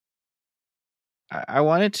I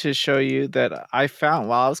wanted to show you that I found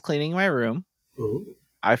while I was cleaning my room. Ooh.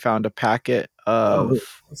 I found a packet of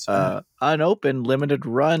What's that? unopened limited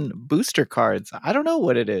run booster cards. I don't know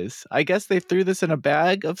what it is. I guess they threw this in a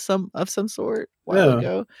bag of some sort a while Yeah,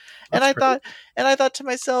 ago, and that's I great. thought to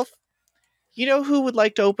myself, you know who would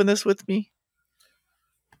like to open this with me?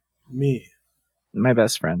 Me. My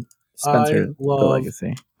best friend, I Spencer, the love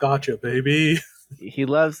Legacy. gotcha, baby. He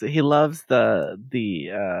loves the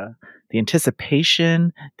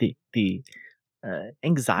anticipation, the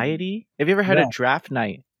anxiety. Have you ever had a Yeah. draft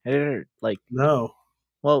night? Like, No.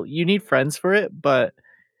 well, you need friends for it, but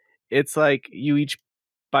it's like you each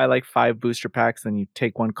buy like 5 booster packs, then you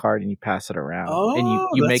take one card and you pass it around, and you Oh,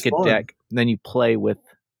 you that's make a fun. deck, and then you play with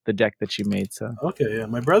the deck that you made. So Okay, yeah.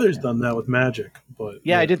 My brother's yeah, done that with Magic, but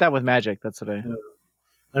yeah, I yeah. did that with Magic. That's what I. Yeah.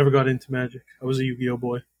 I never got into Magic. I was a Yu-Gi-Oh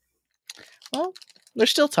boy. Well, there's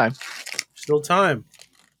still time. Still time.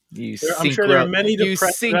 I'm sure there are many You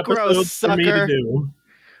depressive synchro episodes for me to sucker. do.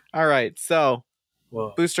 All right, so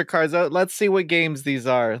Well, booster cards out. Let's see what games these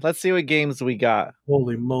are. Let's see what games we got.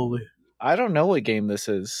 holy moly. I don't know what game this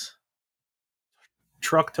is.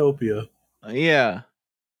 Trucktopia. Yeah,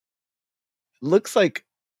 looks like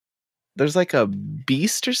there's like a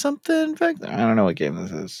beast or something back there. I don't know what game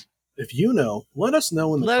this is. If you know, let us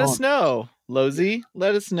know in the Let us comments. know, Lozy.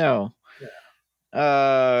 Let us know.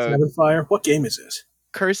 Yeah. Seven Fire. What game is this?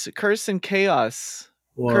 Curse and Chaos.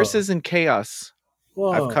 Whoa. Curses and Chaos.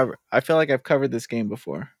 Whoa. I feel like I've covered this game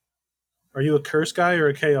before. Are you a curse guy or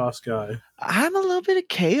a chaos guy? I'm a little bit of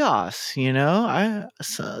chaos, you know.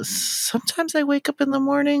 Sometimes I wake up in the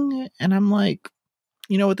morning and I'm like,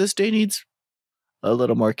 you know what this day needs? A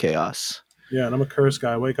little more chaos. Yeah, and I'm a curse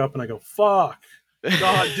guy. I wake up and I go, fuck.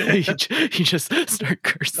 God damn. You just start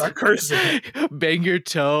cursing. Start cursing. Bang your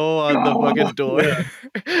toe on the fucking door.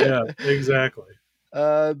 Yeah, exactly.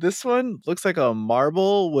 This one looks like a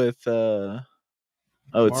marble with it's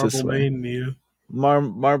Marble this way. main Mew.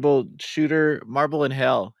 Marble shooter, marble in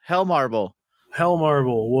hell. Hell marble. Hell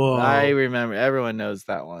marble. Whoa. I remember. Everyone knows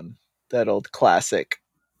that one. That old classic.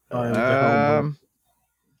 I am the hell marble.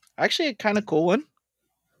 Actually, a kind of cool one.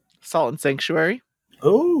 Salt and Sanctuary.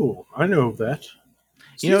 Oh, I know of that.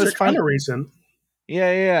 You know, it's kind of recent.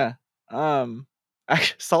 Yeah.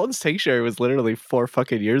 Actually, Salt and Sanctuary was literally 4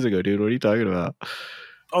 fucking years ago, dude. What are you talking about?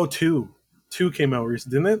 Oh, 2 came out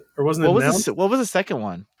recently, didn't it? Or wasn't it announced? What was the second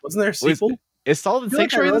one? Wasn't there a sequel? Is Salt and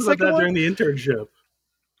Sanctuary the second one? During the internship.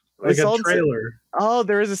 Like a trailer. Oh,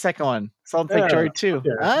 there is a second one. Salt and Sanctuary 2. Okay.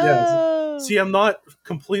 Yeah. See, I'm not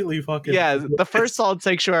completely fucking... Yeah, the first Salt and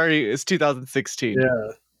Sanctuary is 2016.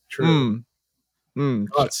 Yeah, true.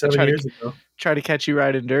 God, 7 years ago. Try to catch you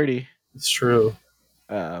riding dirty. It's true.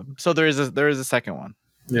 So there is a second one.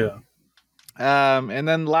 Yeah. And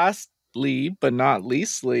then lastly, but not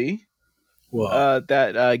leastly,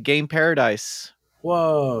 that Game Paradise.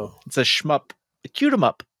 Whoa. It's a shmup. A cute 'em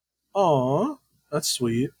up. Aw, that's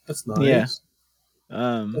sweet. That's nice.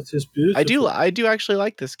 Yeah. That's just beautiful. I do actually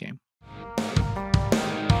like this game.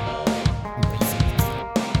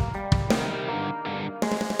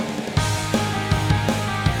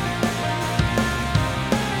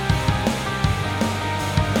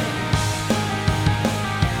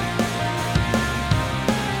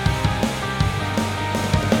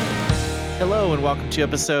 Hello and welcome to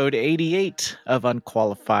episode 88 of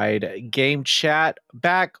Unqualified Game Chat.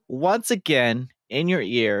 Back once again in your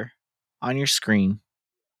ear, on your screen.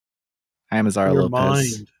 I am Azario Lopez.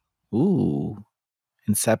 Mind. Ooh,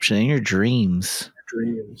 Inception in your dreams.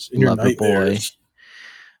 In your Lover nightmares.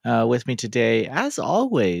 Boy. With me today, as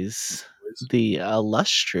always, the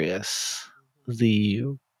illustrious, That's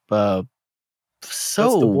the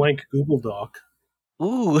blank Google Doc.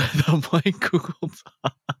 Ooh, the blank Google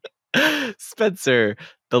Doc. Spencer,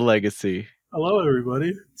 the Legacy. Hello,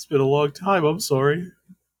 everybody. It's been a long time. I'm sorry.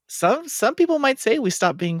 Some people might say we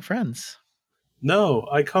stopped being friends. No,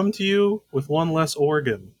 I come to you with one less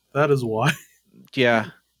organ. That is why.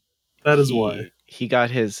 Yeah, that is why he got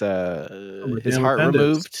his heart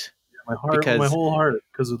removed. Yeah, my whole heart,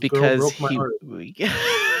 because the girl broke my heart.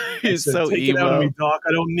 He's said, so take emo. It out of me, Doc.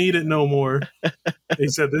 I don't need it no more. He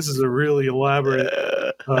said, "This is a really elaborate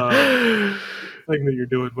thing that you're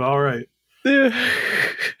doing." But all right.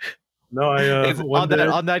 No,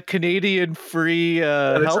 on that Canadian free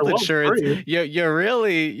health insurance. Free. You're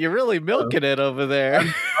really milking it over there.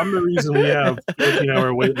 I'm the reason we have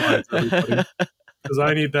 14-hour wait lines, everybody, because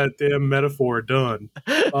I need that damn metaphor done.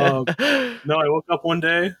 No, I woke up one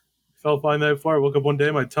day, felt fine that far. I woke up one day,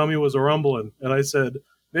 my tummy was rumbling, and I said,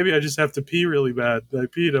 maybe I just have to pee really bad. And I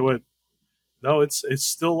peed. I went, no, it's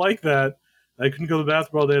still like that. I couldn't go to the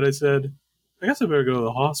bathroom all day, and I said, I guess I better go to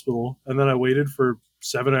the hospital. And then I waited for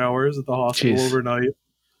 7 hours at the hospital Jeez. overnight.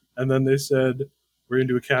 And then they said, we're going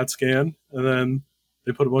to do a CAT scan. And then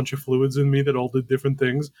they put a bunch of fluids in me that all did different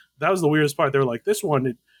things. That was the weirdest part. They were like, this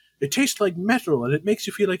one, it tastes like metal and it makes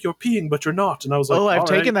you feel like you're peeing, but you're not. And I was like, Oh, I've all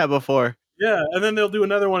right. taken that before. Yeah. And then they'll do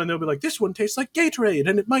another one and they'll be like, this one tastes like Gatorade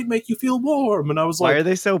and it might make you feel warm. And I was Why like, are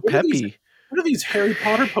they so what are these? peppy? What are these Harry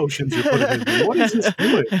Potter potions you're putting in me? What is this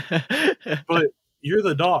doing? But you're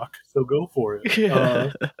the doc, so go for it.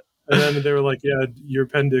 And then they were like, yeah, your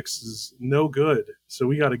appendix is no good, so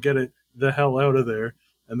we got to get it the hell out of there.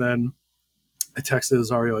 And then I texted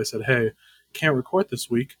Azario. I said, hey, can't record this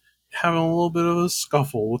week. Having a little bit of a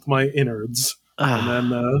scuffle with my innards.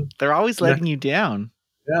 And then they're always letting you down.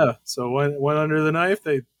 Yeah, so went under the knife.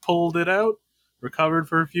 They pulled it out, recovered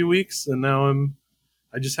for a few weeks, and now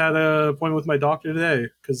I just had an appointment with my doctor today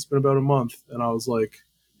because it's been about a month. And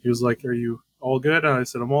he was like, are you all good? And I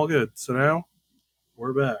said, I'm all good. So now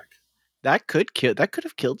we're back. That could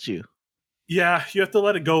have killed you. Yeah, you have to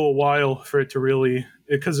let it go a while for it to really,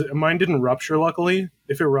 because mine didn't rupture, luckily.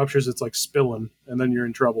 If it ruptures, it's like spilling, and then you're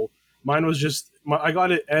in trouble. Mine was just, I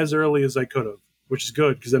got it as early as I could have, which is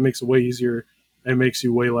good because that makes it way easier and makes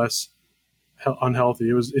you way less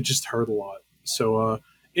unhealthy. It just hurt a lot. So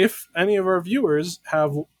if any of our viewers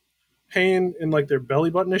have pain in like their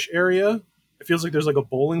belly buttonish area, it feels like there's like a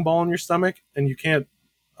bowling ball in your stomach, and you can't,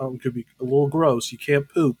 it could be a little gross. You can't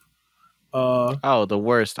poop. Oh, the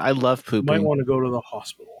worst. I love pooping. You might want to go to the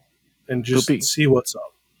hospital and just see what's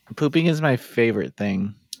up. Pooping is my favorite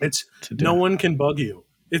thing. It's no one can bug you.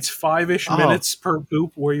 It's 5-ish minutes per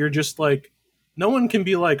poop where you're just like, no one can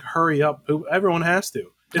be like, hurry up, poop. Everyone has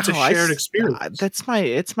to. It's a shared experience.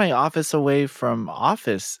 It's my office away from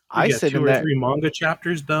office. I get 2 or 3 manga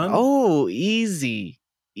chapters done. Oh, easy.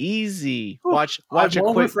 Watch a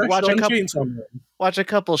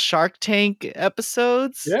couple Shark Tank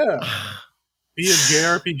episodes. Yeah. Be a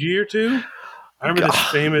JRPG or two. I remember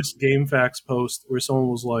this famous GameFAQs post where someone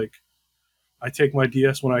was like, I take my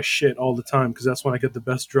DS when I shit all the time because that's when I get the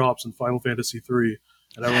best drops in Final Fantasy III.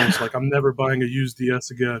 And everyone's like, I'm never buying a used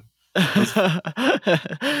DS again.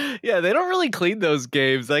 Yeah, they don't really clean those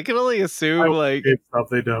games. I can only assume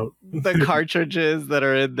they don't. The cartridges that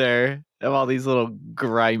are in there have all these little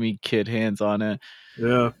grimy kid hands on it.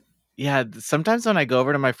 Yeah. Sometimes when I go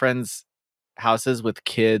over to my friends' houses with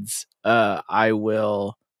kids, I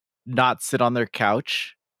will not sit on their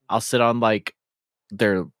couch. I'll sit on like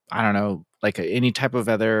their, I don't know, like any type of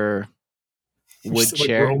other wood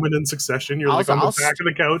chair. Like Roman in Succession, you're like on the back of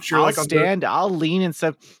the couch. You're like I'll lean and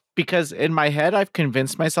stuff. Because in my head, I've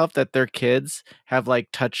convinced myself that their kids have like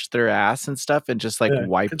touched their ass and stuff and just like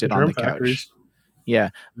wiped it on the couch. Yeah.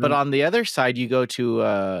 But on the other side, you go to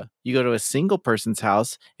a single person's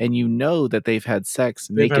house and you know that they've had sex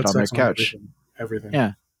naked on their couch. Everything.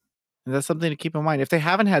 Yeah. And that's something to keep in mind. If they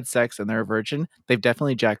haven't had sex and they're a virgin, they've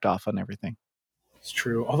definitely jacked off on everything. It's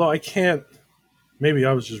true. Although I can't. Maybe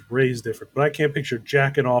I was just raised different, but I can't picture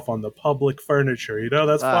jacking off on the public furniture. You know,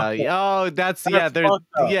 that's fucked up. Oh, that's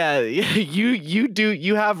yeah.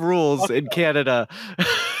 You have rules in Canada.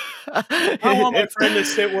 I want my friend to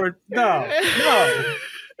sit where no.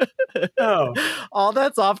 All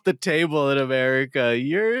that's off the table in America.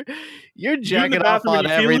 You're jacking off on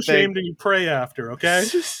everything. You feel ashamed and you pray after, okay?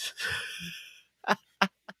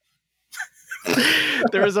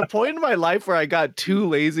 There was a point in my life where I got too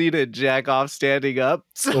lazy to jack off standing up.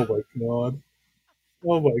 Oh my god.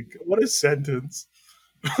 What a sentence.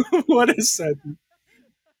 What a sentence.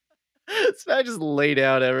 So I just lay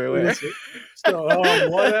down everywhere.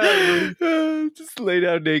 Just lay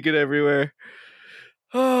down naked everywhere.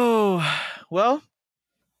 Oh, well.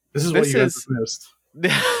 This is what you guys missed.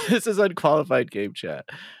 This is Unqualified Game Chat.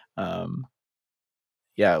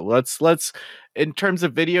 Yeah, let's in terms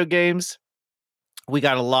of video games, we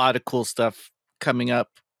got a lot of cool stuff coming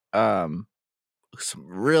up. Some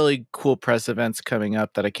really cool press events coming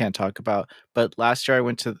up that I can't talk about. But last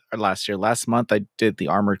month I did the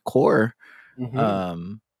Armored Core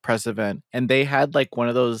press event, and they had like one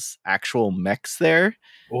of those actual mechs there.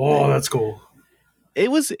 Oh, that's cool.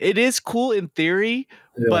 It is cool in theory,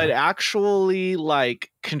 but actually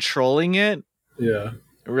like controlling it,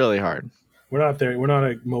 really hard. We're not there. We're not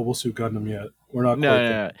a Mobile Suit Gundam yet. We're not.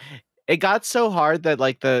 No. It got so hard that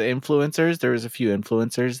like the influencers, there was a few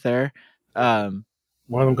influencers there. One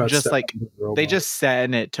of them got just like they just sat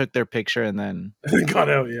in it, took their picture, and then got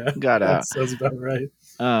out. Got out. Sounds about right.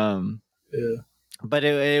 But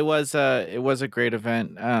it was a great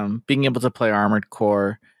event. Being able to play Armored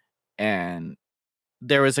Core, and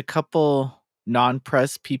there was a couple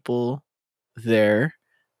non-press people there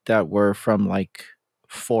that were from like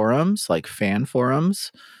forums, like fan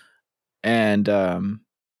forums, and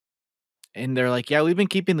they're like, yeah, we've been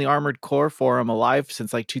keeping the Armored Core forum alive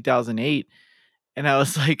since like 2008. And I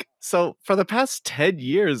was like, so for the past 10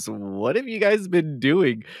 years, what have you guys been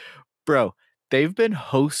doing? Bro, they've been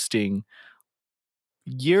hosting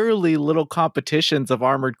yearly little competitions of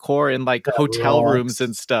Armored Core in like That hotel rooms and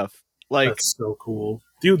rocks. stuff. Like, That's so cool.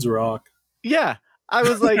 Dudes rock. yeah. I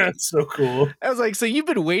was like, That's so cool. so you've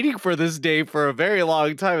been waiting for this day for a very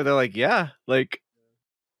long time. And they're like, yeah, like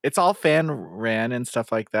it's all fan ran and stuff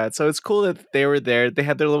like that. So it's cool that they were there. They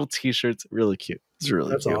had their little t-shirts. Really cute. It's really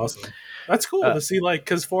That's cute. awesome. That's cool Uh, to see, like,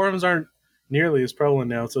 because forums aren't nearly as prevalent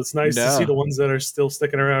now. So it's nice to see no. the ones that are still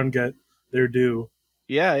sticking around get their due.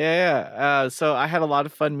 Yeah. So I had a lot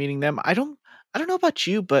of fun meeting them. I don't know about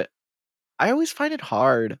you, but I always find it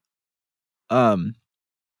hard um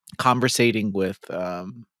conversating with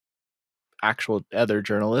actual other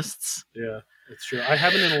journalists. Yeah, it's true. I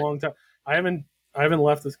haven't in a long time. I haven't I haven't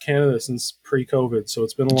left with Canada since pre-COVID, so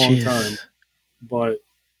it's been a long time. Jeez. But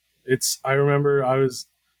it's I remember I was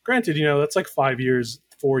granted, that's like 5 years,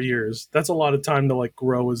 4 years. That's a lot of time to like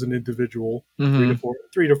grow as an individual. Mm-hmm.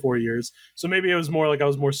 3 to 4 years. So maybe it was more like I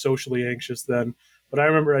was more socially anxious then. But I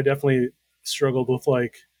remember I definitely struggled with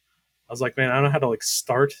like I was like, man, I don't know how to like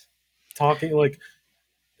start talking. Like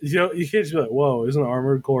you can't just be like, whoa, isn't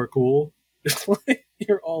Armored Core cool? It's like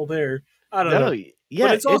you're all there. I don't No, know. But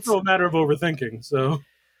yeah, it's also a matter of overthinking. So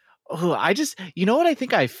I just, what I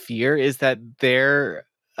think I fear is that their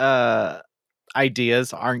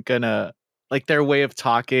ideas aren't gonna, like, their way of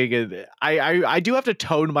talking, and I do have to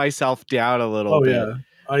tone myself down a little oh bit. yeah.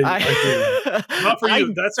 I hear you. I Not for I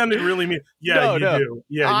you. That sounded really mean. Yeah, no you no do.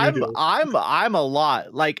 Yeah, you I'm do. I'm I'm a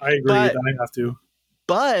lot, like, I agree. but I have to.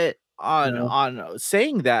 Yeah. on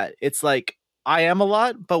saying that, it's like I am a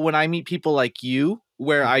lot, but when I meet people like you,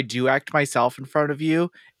 where I do act myself in front of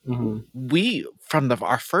you, Mm-hmm. we from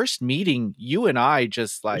our first meeting, you and I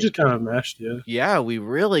just We just like, kind of meshed. Yeah. yeah, we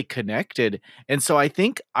really connected. And so I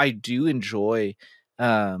think I do enjoy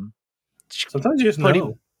um Sometimes you just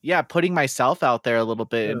putting know. putting myself out there a little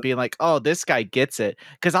bit and Yeah. being like, oh, this guy gets it.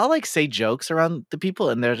 Cause I'll like say jokes around the people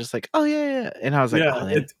and they're just like, oh yeah. And I was like, Yeah. oh,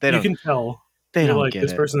 It. they You don't can tell. they You're don't like get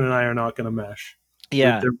this it. person and I are not going to mesh.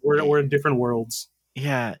 Yeah. We're in different worlds.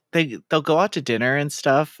 Yeah. They'll go out to dinner and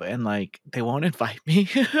stuff and like they won't invite me.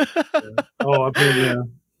 Yeah. Oh, I've been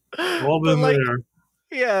yeah. All But been like,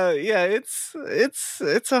 there. yeah,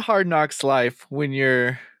 it's a hard knocks life when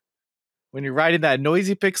you're riding that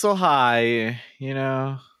noisy pixel high, you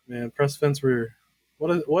know. Man, press fence rear.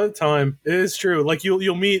 What a time. It is true. Like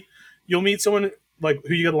you'll meet someone like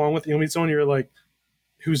who you get along with. You'll meet someone you're like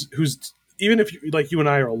who's even if you like you and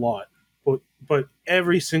I are a lot, but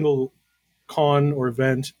every single con or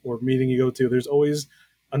event or meeting you go to, there's always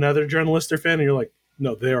another journalist or fan, and you're like,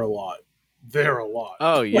 no, they're a lot. They're a lot.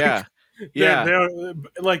 Oh Like yeah. Yeah. they're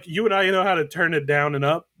like you and I, you know how to turn it down and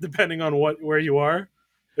up depending on where you are.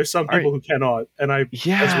 There's some All right. people who cannot, and that's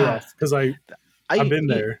Yeah. rough because I've I been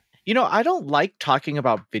y- there. I don't like talking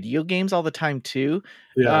about video games all the time too.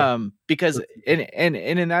 Yeah. Because That's- and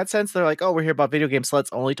in that sense they're like, "Oh, we're here about video games, so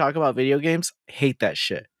let's only talk about video games." Hate that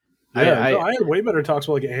shit. Yeah, no, I I had way better talks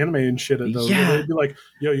about like anime and shit at those. Where Yeah. they'd be like,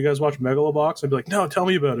 "Yo, you guys watch Megalobox?" I'd be like, "No, tell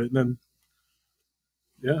me about it." And then,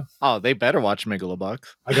 yeah, Oh, they better watch Megalobox.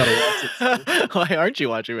 I gotta watch it. So. Why aren't you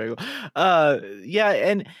watching Megalo? Yeah,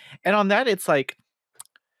 and on that it's like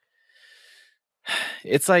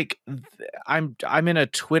I'm in a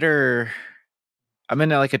Twitter I'm in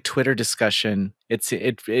like a Twitter discussion.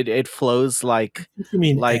 It flows You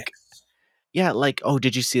mean like X? yeah, like, oh,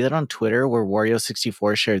 did you see that on Twitter where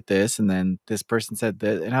Wario64 shared this and then this person said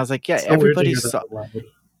this? And I was like, yeah, It's so weird to everybody hear that saw out loud.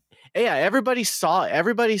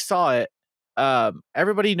 everybody saw it.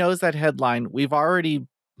 Everybody knows that headline. We've already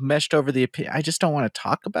meshed over the opinion. I just don't want to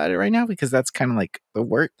talk about it right now because that's kind of like the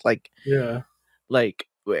work. Yeah,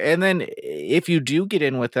 And then if you do get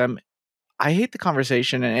in with them, I hate the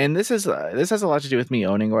conversation. And this has a lot to do with me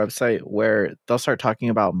owning a website where they'll start talking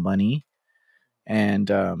about money and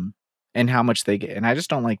how much they get, and I just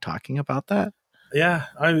don't like talking about that. yeah.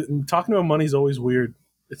 I talking about money's always weird.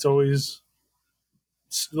 It's always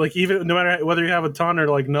like even no matter whether you have a ton or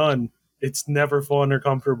like none, it's never fun or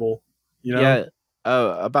comfortable. You know? Yeah,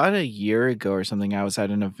 about a year ago or something, I was at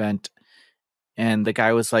an event, and the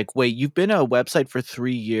guy was like, "Wait, you've been a website for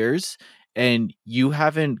 3 years, and you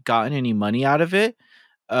haven't gotten any money out of it?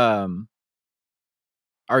 Um,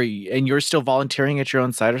 are you, and you're still volunteering at your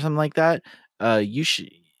own site or something like that? You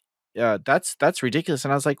should." That's ridiculous.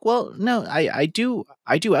 And I was like, well, no, I do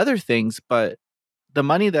other things, but the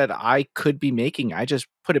money that I could be making, I just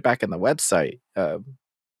put it back in the website.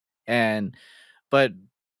 And but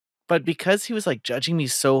because he was like judging me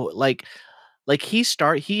so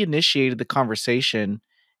he initiated the conversation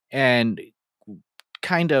and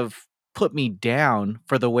kind of put me down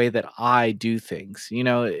for the way that I do things.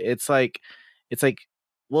 It's like,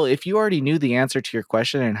 well, if you already knew the answer to your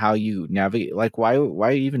question and how you navigate, like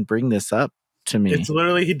why even bring this up to It's me?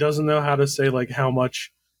 literally he doesn't know how to say like how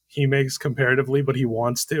much he makes comparatively, but he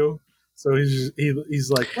wants to. So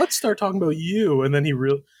he's like, let's start talking about you, and then he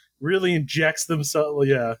really injects themselves.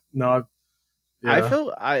 Yeah, no,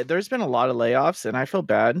 yeah, There's been a lot of layoffs and I feel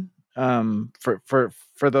bad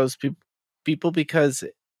for those people because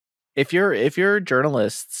if you're if you're a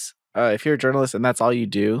journalist and that's all you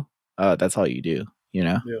do, that's all you do, you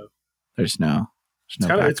know? yeah. There's no It's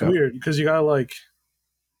backup. weird because you gotta like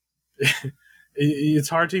it's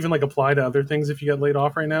hard to even like apply to other things if you get laid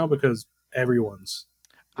off right now because everyone's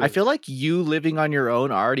I getting. feel like you living on your own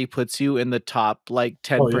already puts you in the top like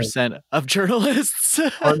Oh yeah, 10% of journalists.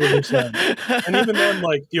 100%. And even then,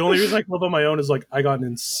 like the only reason I can live on my own is like I got an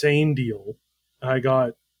insane deal. I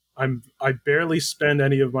got I barely spend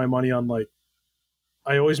any of my money on like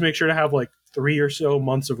I always make sure to have like 3 or so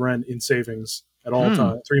months of rent in savings at all Hmm.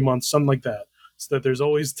 times, 3 months, something like that, so that there's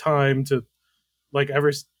always time to like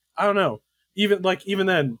ever. I don't know. Even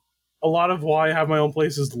then, a lot of why I have my own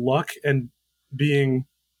place is luck and being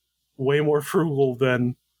way more frugal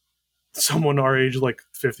than someone our age like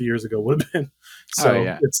 50 years ago would have been. Oh So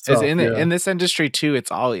yeah. it's Is tough. Yeah, in this industry too,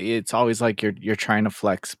 it's always like you're trying to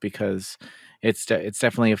flex because it's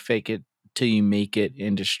definitely a fake it till you make it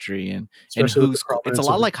industry and especially with the it's a prominence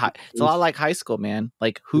lot of like it's a lot recruiters. like high school, man.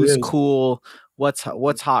 Like It who's is. cool, what's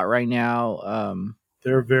hot right now.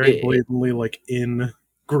 They're very It blatantly like in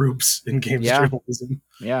groups in games Yeah. journalism.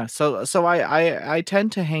 Yeah. So I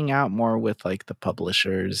tend to hang out more with like the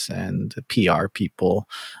publishers and the PR people.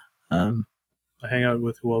 Um I hang out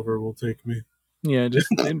with whoever will take me. yeah,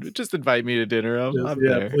 just invite me to dinner. Just, I'm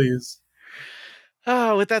yeah, there. please.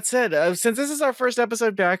 Oh, with that said, since this is our first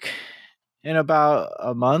episode back in about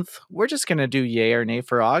a month, we're just gonna do yay or nay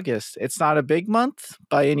for August. It's not a big month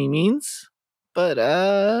by any means, but It's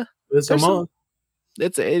a there's some. month.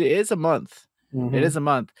 It is a month. It Mm-hmm. is a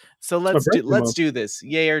month. So It's my birthday let's month. do this.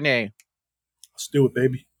 Yay or nay? Let's do it,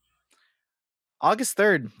 baby. August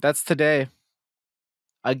 3rd. That's today.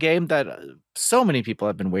 A game that so many people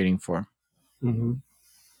have been waiting for. Mm-hmm.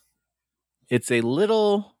 It's a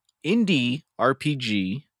little indie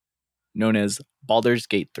RPG known as Baldur's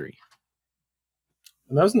Gate 3.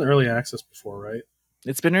 And that was in early access before, right?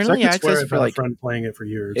 It's been Because I early could swear access I've for had a like friend playing it for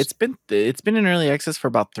years. it's been in early access for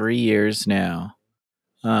about 3 years now.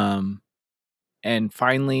 Um and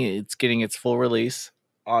finally it's getting its full release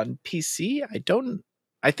on PC.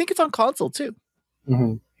 I think it's on console too.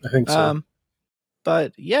 Mm-hmm. I think so. Um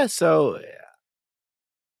but yeah, so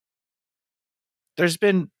there's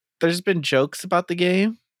been jokes about the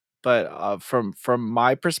game, but from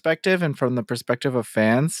my perspective and from the perspective of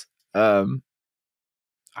fans, um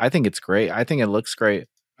I think it's great. I think it looks great.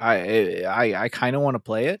 I kind of want to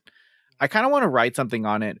play it. I kind of want to write something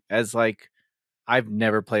on it as like I've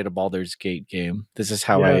never played a Baldur's Gate game. Yeah. This is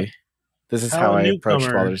how How a I approach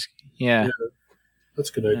newcomer. Baldur's. Yeah. Yeah, that's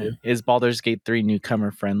a good idea. Is Baldur's Gate 3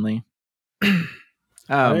 newcomer friendly? I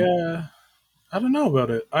um I don't know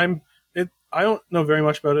about it. I don't know very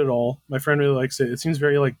much about it at all. My friend really likes it. It seems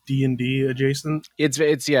very like D&D adjacent. it's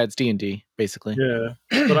D&D basically. Yeah.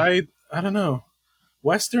 But I don't know.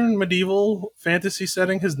 Western medieval fantasy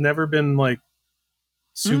setting has never been like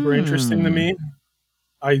super interesting to Mm. me.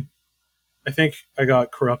 I I think I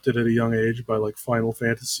got corrupted at a young age by like Final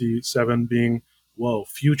Fantasy VII being whoa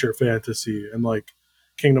future fantasy and like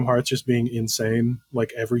Kingdom Hearts just being insane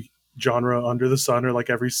like every genre under the sun or like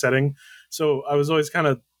every setting. So I was always kind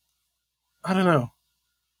of I don't know.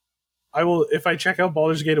 I will if I check out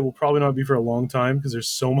Baldur's Gate, it will probably not be for a long time because there's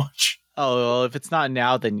so much. Oh, well, if it's not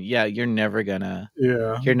now then yeah, Yeah, you're never but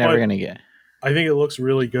going to get. I think it looks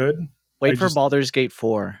really good. I Wait for just Baldur's Gate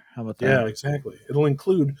 4. How about that? yeah, exactly. It'll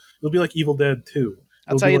be like Evil Dead 2.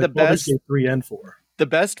 I'll It'll tell be you like Baldur's Gate 3 and 4. the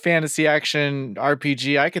best fantasy action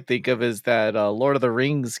RPG I could think of is that Lord of the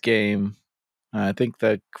Rings game. I think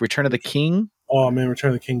the Return of the King. Oh man, Return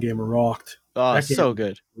of the King game rocked. Oh, That so game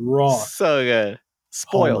good. rocked. So good. Oh my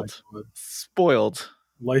Spoiled. god. Spoiled.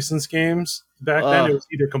 License games back then it Oh, was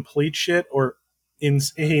either complete shit or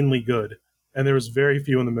insanely good, and there was very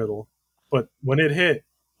few in the middle. But when it hit,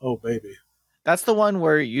 oh baby. that's the one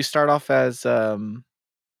where you start off as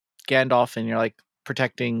Gandalf and you're like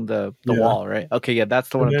protecting the Yeah. wall, right? Okay, yeah, that's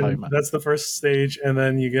the one And I'm talking then about. that's the first stage, and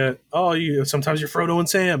then you get you sometimes you're Frodo and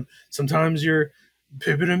Sam, sometimes you're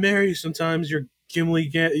Pippin and Merry, sometimes you're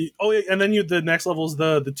Gimli. Oh, yeah, and then the next level is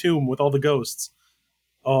the tomb with all the ghosts.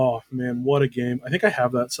 Oh man, what a game! I think I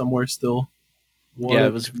have that somewhere still. What Yeah, a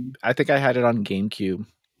it was. game. I think I had it on GameCube.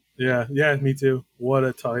 Yeah, me too. What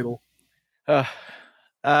a title. Uh,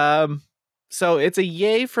 um, so it's a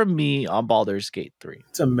yay from me on Baldur's Gate 3.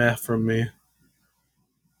 It's a meh from me.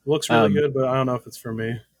 Looks really Um, good, but I don't know if it's for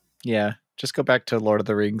me. yeah, just go back to Lord of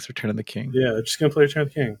the Rings: Return of the King. Yeah, just gonna play Return of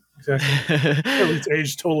the King. Exactly. It's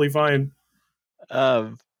aged totally fine.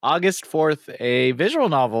 August 4th, a visual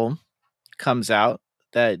novel comes out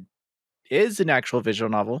that is an actual visual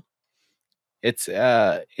novel. It's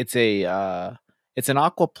an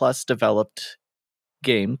Aqua Plus developed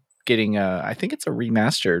game getting I think it's a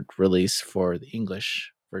remastered release for the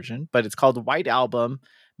English version, but it's called White Album: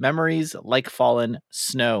 Memories Like Fallen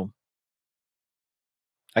Snow.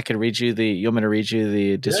 I could read you the you want me to read you the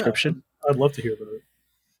Yeah, description? I'd love to hear about it.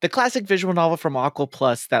 The classic visual novel from Aqua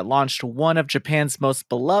Plus that launched one of Japan's most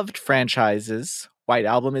beloved franchises, White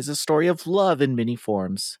Album is a story of love in many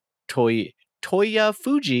forms. Toya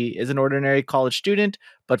Fuji is an ordinary college student,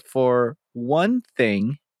 but for one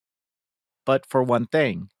thing,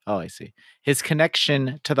 oh, I see. His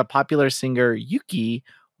connection to the popular singer Yuki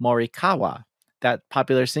Morikawa. That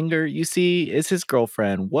popular singer, you see, is his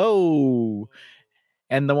girlfriend. Whoa.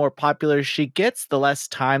 And the more popular she gets, the less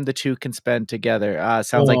time the two can spend together.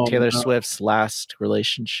 Sounds like Oh Taylor no. Swift's last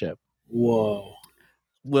relationship. Whoa.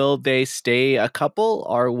 Will they stay a couple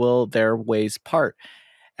or will their ways part?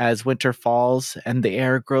 As winter falls and the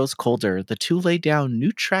air grows colder, the two lay down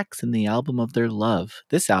new tracks in the album of their love.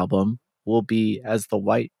 This album will be as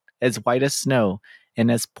white as snow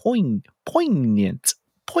and as poignant. I hate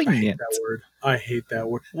that Poignant. word. I hate that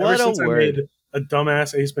word. Ever What a since I made word. a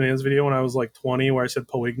dumbass Ace Bananas video when I was like 20 where I said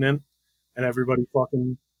poignant and everybody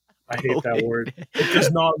fucking I hate that word. Poignant. It does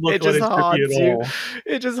not It look like just it's trippy at haunts you. all.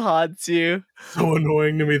 It just haunts you. So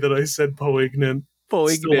annoying to me that I said poignant.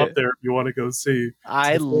 It's still up Poignant. there if you want to go see. It's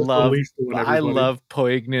I the fourth love release one, I everybody. love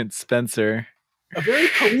poignant Spencer. A very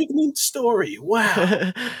poignant story.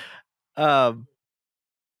 Wow. um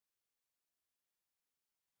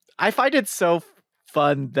I find it so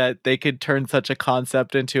fun that they could turn such a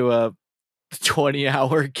concept into a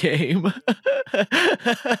 20-hour game.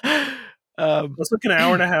 um That's like an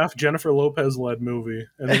hour and a half Jennifer Lopez led movie,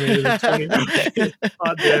 and they made it a 20-hour game.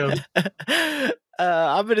 God damn.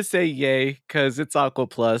 I'm gonna say yay because it's Aqua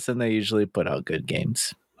Plus and they usually put out good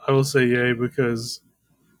games. I will say yay because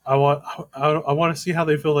I want to see how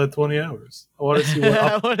they fill that 20 hours. I want to see what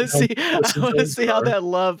up I want to and down see. I twists and want to turns see there how are. that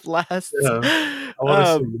love lasts. Yeah, I want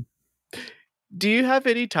to Um, see. do you have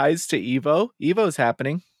any ties to Evo? Evo's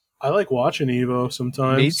happening. I like watching Evo Me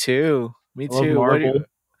sometimes. too. Me I love too. What do Marvel. you,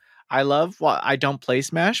 I love? I don't play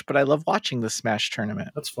Smash, but I love watching the Smash tournament.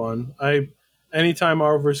 That's fun. I anytime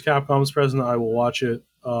Marvel vs. Capcom is present, I will watch it.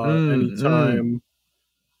 Mm. Anytime.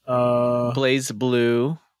 Uh, Blaze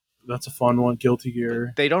Blue. that's a fun one. Guilty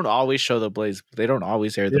Gear. They don't always show the Blaze. They don't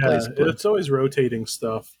always air the Yeah, Blaze Blue. it's always rotating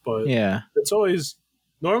stuff, but Yeah. it's always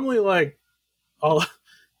normally like I'll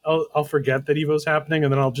I'll forget that Evo's happening,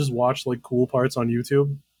 and then I'll just watch like cool parts on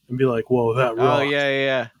YouTube and be like, "Whoa, that Oh rocked!" yeah,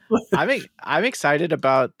 yeah. Yeah. I'm excited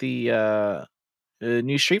about the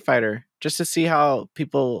new Street Fighter just to see how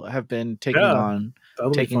people have been Yeah,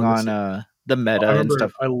 that'll be fun to see. the I meta and remember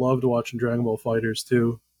stuff. I loved watching Dragon Ball Fighters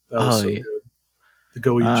too. That was Oh so yeah. good. The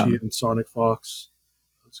Goichi Um and Sonic Fox.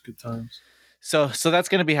 Those good times. so that's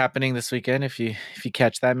going to be happening this weekend if you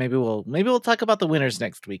catch that maybe we'll talk about the winners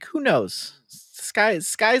next week. Who knows?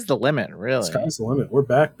 Sky's the limit, really. Sky's the limit. We're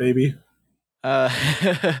back, baby. Uh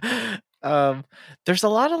there's a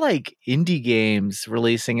lot of like indie games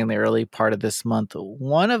releasing in the early part of this month.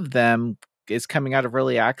 One of them is coming out of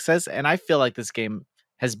early access and I feel like this game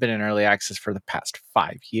has been in early access for the past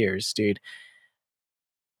 5 years, dude.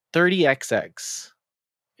 30XX.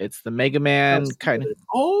 It's the Mega Man That's kind of good.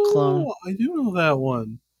 clone. Oh, I do know that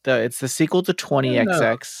one. It's the sequel to Yeah.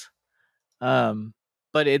 20XX. Um,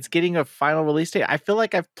 but it's getting a final release date. I feel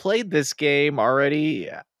like I've played this game already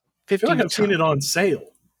I feel like 50 I've seen times. it on sale.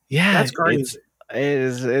 Yeah, That's crazy.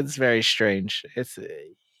 it's very strange.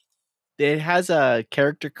 It has a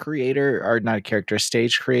character creator or not a character,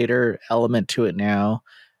 stage creator element to it now.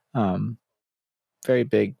 Um, very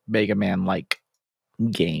big Mega Man like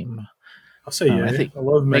game. I'll say I yay. think I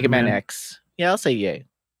love Mega Mega Man Man. X. Yeah, I'll say yay.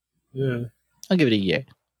 Yeah. I'll give it a yay.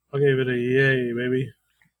 I'll give it a yay, baby.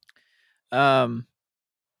 Um,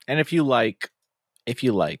 and if you like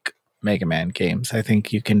Mega Man games, I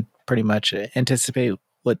think you can pretty much anticipate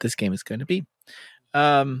what this game is going to be.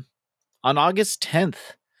 Um, on August 10th,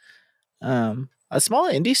 a small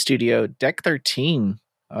indie studio, Deck 13,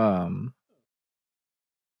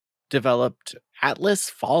 developed Atlas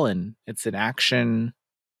Fallen. It's an action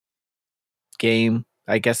game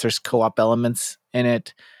I guess there's co-op elements in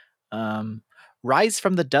it. Um, Rise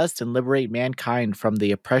from the dust and liberate mankind from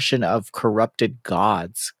the oppression of corrupted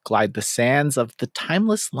gods. Glide the sands of the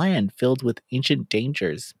timeless land filled with ancient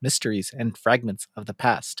dangers, mysteries, and fragments of the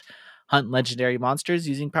past. Hunt legendary monsters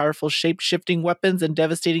using powerful shape shifting weapons and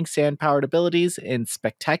devastating sand powered abilities in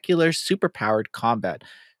spectacular superpowered combat.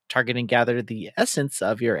 Target and gather the essence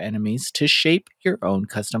of your enemies to shape your own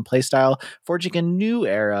custom playstyle, forging a new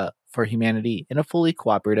era for humanity in a fully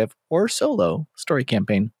cooperative or solo story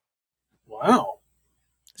campaign. Wow.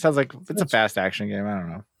 Sounds like it's a That's, fast action game. I don't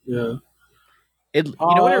know. yeah. It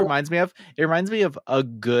you know what it reminds me of? It reminds me of a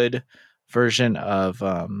good version of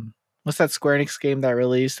what's that Square Enix game that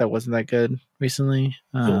released that wasn't that good recently?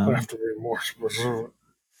 You'll have to read more. With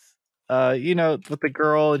the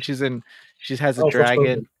girl and she has a Oh,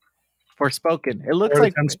 dragon. Forspoken. Forspoken. It I looks heard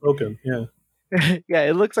like a 10 spoken. Yeah. yeah,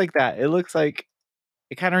 it looks like that. It looks like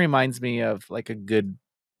it kind of reminds me of like a good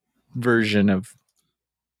version of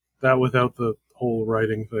That without the whole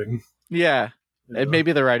writing thing. yeah. And Yeah.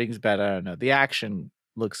 maybe the writing's bad. I don't know. The action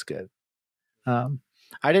looks good.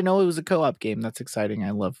 I didn't know it was a co-op game. That's exciting.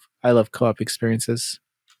 I love co-op experiences.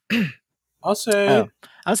 I'll Oh, say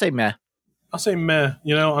I'll say meh. I'll say meh.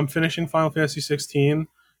 You know, I'm finishing Final Fantasy XVI, and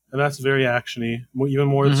that's very actiony, even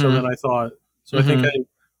more so Mm-hmm. than I thought. So I think Mm-hmm. I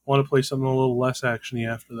want to play something a little less actiony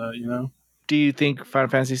after that. You know, Do you think Final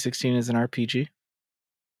Fantasy 16 is an RPG?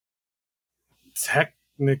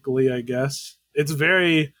 technically, I guess it's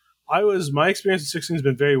very. My experience with 16 has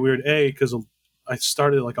been very weird. Because I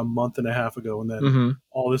started like a month and a half ago, and then Mm-hmm.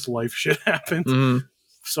 all this life shit happened. Mm-hmm.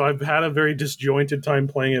 So I've had a very disjointed time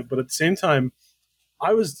playing it, but at the same time,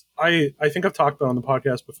 I think I've talked about on the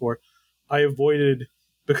podcast before. I avoided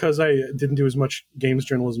because I didn't do as much games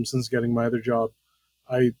journalism since getting my other job.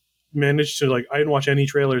 I managed to I didn't watch any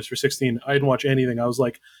trailers for 16. I didn't watch anything. I was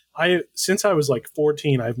like I since I was like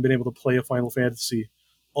 14, I've been able to play a Final Fantasy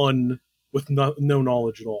on with no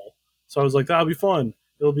knowledge at all. So I was like that'll be fun.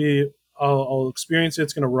 I'll experience it.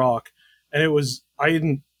 It's gonna rock. And it was I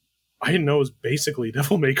didn't know it was basically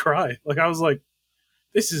Devil May Cry. Like I was like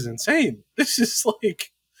this is insane. This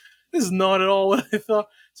is not at all what I thought.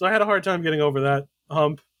 So I had a hard time getting over that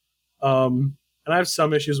hump. And I have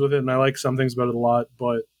some issues with it, and I like some things about it a lot.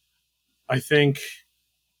 But I think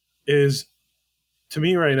is to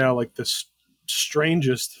me right now like the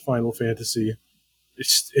strangest Final Fantasy.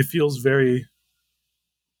 It feels very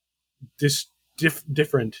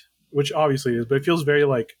different, which obviously is, but it feels very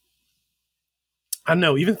like I don't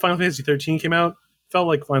know. Even Final Fantasy 13 came out, felt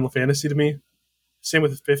like Final Fantasy to me. Same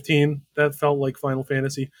with 15, that felt like Final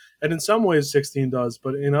Fantasy, and in some ways 16 does,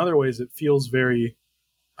 but in other ways it feels very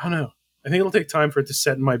I don't know. I think it'll take time for it to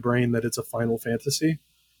set in my brain that it's a Final Fantasy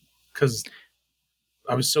because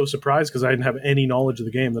I was so surprised because I didn't have any knowledge of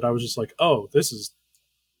the game that I was just like, oh, this is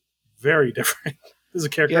very different. This is a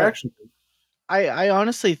character Yeah, action. I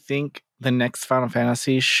honestly think the next Final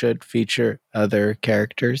Fantasy should feature other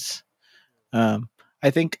characters. Um, I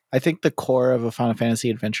think the core of a Final Fantasy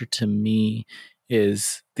adventure to me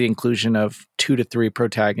is the inclusion of 2 to 3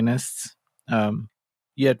 protagonists. Um,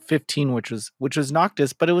 you had 15, which was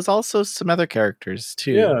Noctis, but it was also some other characters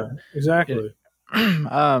too. Yeah, It, exactly.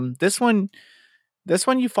 this one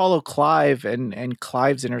you follow Clive and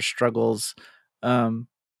Clive's inner struggles, um,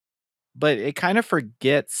 but it kind of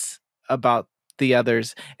forgets about the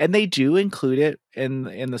others, and they do include it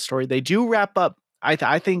in the story. They do wrap up.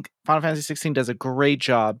 I think Final Fantasy 16 does a great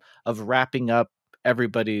job of wrapping up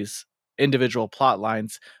everybody's individual plot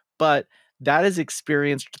lines, but that is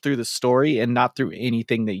experienced through the story and not through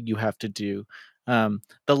anything that you have to do. The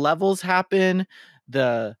levels happen,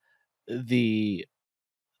 the the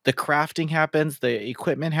the crafting happens, the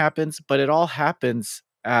equipment happens, but it all happens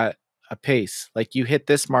at a pace. Like you hit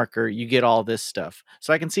this marker, you get all this stuff.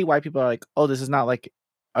 So I can see why people are like, "Oh, this is not like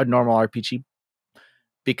a normal RPG,"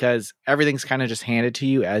 because everything's kind of just handed to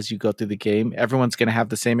you as you go through the game. Everyone's going to have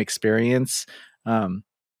the same experience, um,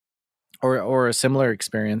 or a similar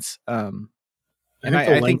experience. I And think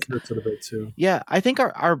the I length think hurts it a bit too. yeah, I think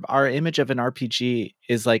our image of an RPG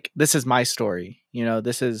is like this is my story.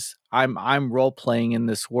 This is I'm role playing in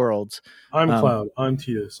this world. I'm Um, Cloud. I'm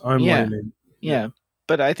Tidus. I'm yeah, Lightning. yeah. Yeah.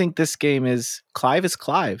 But I think this game is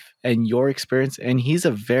Clive, and your experience, and he's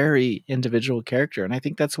a very individual character, and I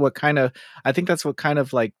think that's what kind of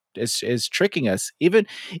like is tricking us. Even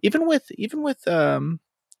with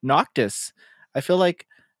Noctis, I feel like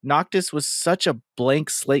Noctis was such a blank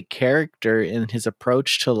slate character in his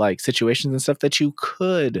approach to like situations and stuff that you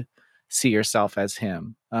could see yourself as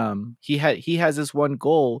him. He has this one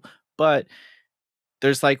goal, but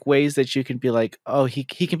there's like ways that you can be like, oh, he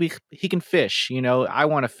can fish. I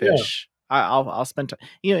want to Yeah. fish. I'll spend time.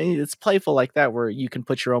 It's playful like that where you can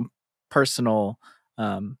put your own personal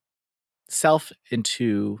um, self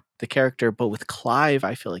into the character. But with Clive,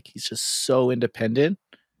 I feel like he's just so independent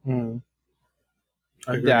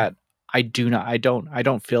I agree. that I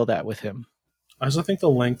don't feel that with him. I also think the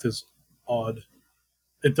length is odd.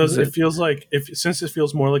 It Is does. It it? feels like since it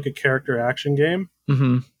feels more like a character action game,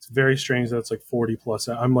 Mm-hmm. it's very strange that it's like 40 plus.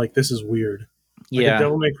 I'm like, this is weird. Like a Yeah,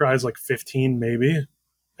 Devil May Cry is like 15 maybe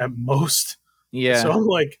at most. So yeah,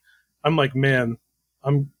 I'm like, man,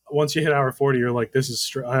 I'm once you hit hour 40, you're like, this is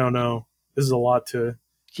I don't know, this is a lot to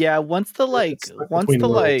yeah. get stuck between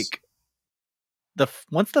worlds.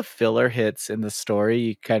 Once the filler hits in the story,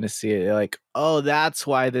 you kind of see it like, oh, that's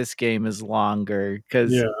why this game is longer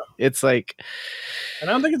because Yeah, it's like and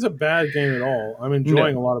I don't think it's a bad game at all. I'm no,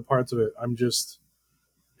 enjoying a lot of parts of it.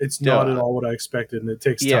 It's not at no, all what I expected, and it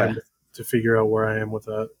takes time yeah, to figure out where I am with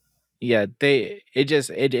that. yeah.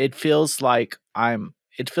 It feels like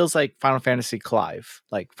it feels like Final Fantasy Clive,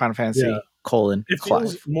 like Final Yeah, Fantasy colon it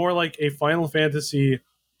feels Clive. more like a Final Fantasy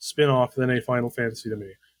spin-off than a Final Fantasy to me.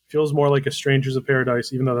 It feels more like a Strangers of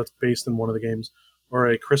Paradise, even though that's based in one of the games, or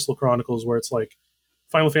a Crystal Chronicles, where it's like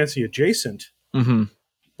Final Fantasy adjacent, Mm-hmm.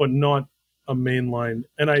 but not a mainline.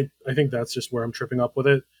 And I think that's just where I'm tripping up with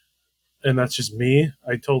it, and that's just me.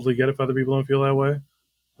 I totally get if other people don't feel that way.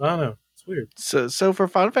 I don't know. It's weird. So for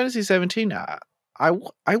Final Fantasy 17, I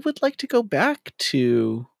would like to go back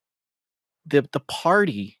to the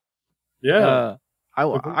party. Yeah. Uh,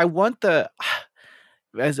 I want the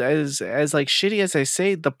as like shitty as I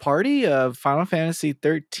say, the party of Final Fantasy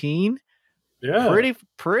 13, Yeah.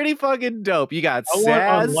 pretty fucking dope. You got I want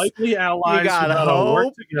Saz, unlikely you allies who got gotta work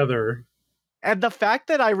Hope, together. and the fact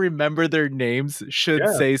that I remember their names should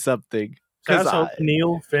Yeah. say something. Cause Sass, Hope,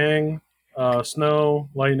 Neil, Fang, Snow,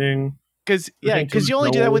 Lightning, everything to because you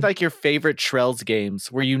only do that with Joel. like your favorite Trails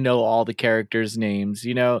games where you know all the characters' names,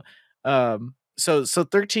 so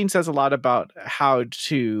 13 says a lot about how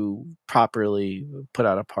to properly put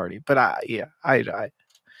out a party. But I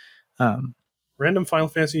Random Final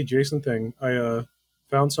Fantasy adjacent thing. I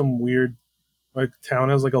found some weird, like, town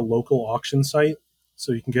has like a local auction site,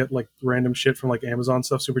 so you can get like random shit from like Amazon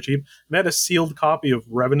stuff super cheap. And they had a sealed copy of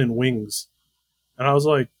Revenant Wings, and I was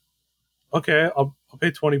like, okay, I'll pay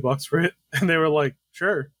 $20 for it. And they were like,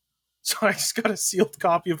 sure. So I just got a sealed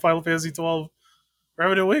copy of Final Fantasy 12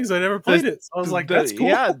 Revenant Wings. I never played it. So I was like, that's cool.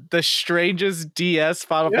 the strangest DS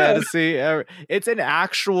Final Yeah, Fantasy ever. It's an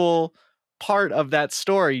actual part of that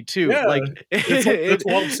story too. yeah. Like It's like the it,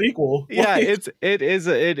 12 sequel. yeah, Like, it is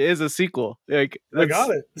a sequel. Like I got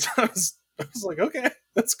it. I was like, okay, that's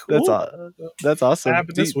that's cool. all. That's That awesome.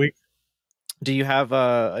 happened this week. Do you have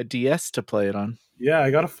a DS to play it on? Yeah, I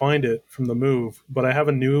gotta find it from the move, but I have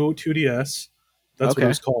a new 2DS. That's what it Okay.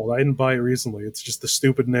 was called. I didn't buy it recently. It's just the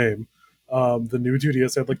stupid name. The new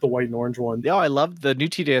 2DS had like the white and orange one. Yeah, I love the new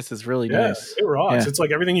TDS is really Yeah, nice. it rocks. Yeah. It's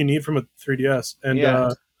like everything you need from a 3DS. And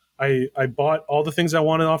Yeah. I bought all the things I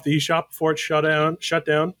wanted off the eShop before it shut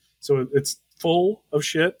down. So it's full of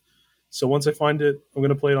shit. So once I find it, I'm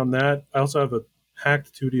gonna play it on that. I also have a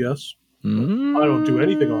hacked 2DS. I don't do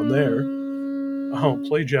anything on there. I don't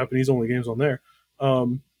play Japanese only games on there.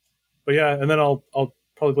 Um, but yeah, and then I'll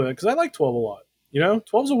probably play that because I like 12 a lot.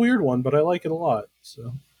 12's a weird one, but I like it a lot.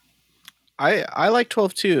 So I like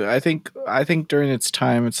 12 too. I think during its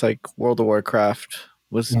time it's like World of Warcraft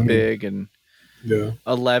was Mhm. big and Yeah,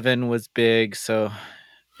 11 was big, so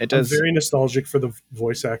it I'm does. very nostalgic for the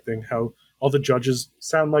voice acting. How all the judges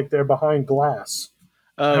sound like they're behind glass.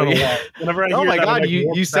 I Oh don't know yeah. why. Whenever I Oh hear my that, I'm god, like you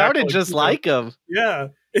warped back to sounded like just 2000. like him. Yeah,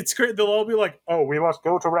 it's great. They'll all be like, "Oh, we must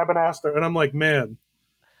go to Rabanastre," and I'm like, "Man,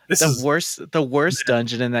 this is The worst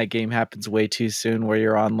dungeon in that game happens way too soon where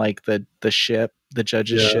you're on like the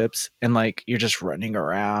judges' yeah." ships and like you're just running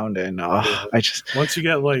around and Yeah. I just Once you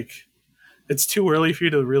get like, it's too early for you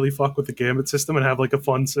to really fuck with the gambit system and have like a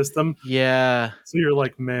fun system. yeah. So you're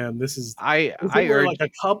like, man, this is this is I where like urge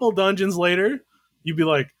a couple dungeons later, you'd be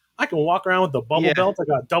like, I can walk around with the bubble yeah. belt. I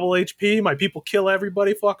got double HP. My people kill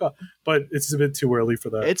everybody. Fuck up. But it's a bit too early for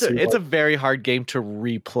that. So you're It's a like, very hard game to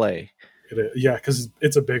replay. yeah, because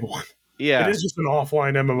it's a big one. It Yeah. is just an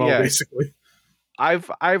offline MMO Yeah. basically. I've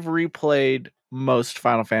replayed most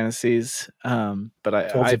Final Fantasies, but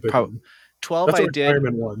 12's I a big probably one. 12 That's a I did.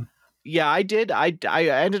 retirement one. Yeah, I did. I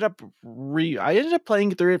ended up I ended up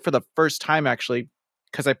playing through it for the first time actually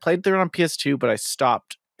because I played through it on PS2, but I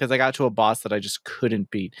stopped because I got to a boss that I just couldn't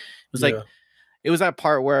beat. Yeah. It was that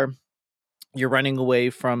part where you're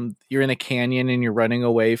in a canyon and you're running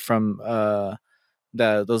away from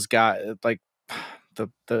those guys like the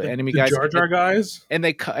enemy The guys, Jar Jar guys. and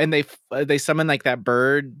they summon like that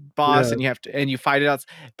bird boss, Yeah. and you fight it out.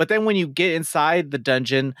 But then when you get inside the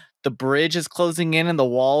dungeon, the bridge is closing in and the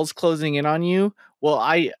walls closing in on you. Well,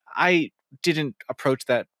 I didn't approach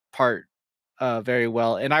that part very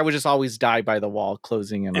well, and I would just always die by the wall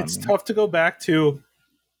closing in on It's me. tough to go back to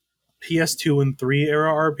PS2 and 3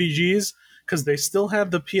 era RPGs because they still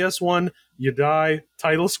have the PS1 you die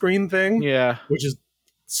title screen thing, Yeah. which is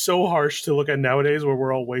so harsh to look at nowadays where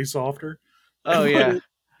we're all way softer. Oh But yeah.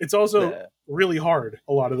 it's also The- really hard,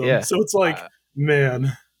 a lot of them. yeah. So it's like, Uh, man,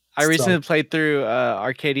 I sucks. recently played through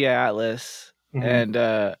Arcadia Atlas, Mhm.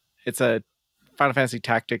 and it's a Final Fantasy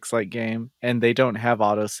Tactics like game, and they don't have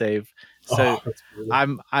autosave. So Oh, that's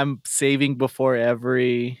brutal. I'm saving before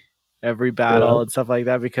every Yeah. battle and stuff like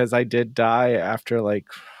that, because I did die after like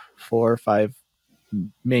 4 or 5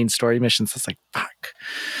 main story missions. It's like, fuck.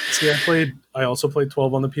 See, I also played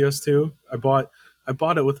 12 on the PS2. I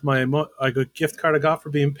bought it with my like a gift card I got for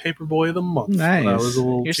being Paperboy of the Month when I was a Nice.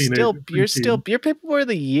 little You're teenager, preteen. you're Paperboy of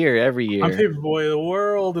the Year every I'm year. Paperboy of the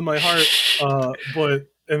world in my heart. But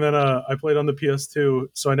and then I played on the PS2,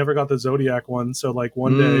 so I never got the Zodiac one. So like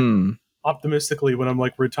one day, Mm. optimistically, when I'm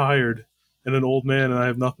like retired and an old man and I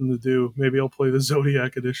have nothing to do, maybe I'll play the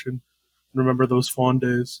Zodiac edition. Remember those fond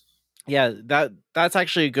days. Yeah, that's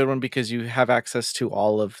actually a good one, because you have access to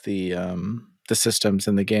all of the systems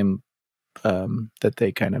in the game that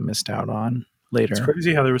they kind of missed out on It's later.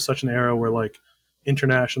 crazy how there was such an era where like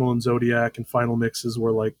International and Zodiac and Final Mixes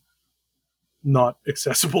were like not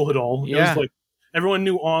accessible at all. It was Yeah. like everyone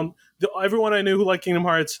I knew who liked Kingdom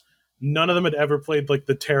Hearts, none of them had ever played like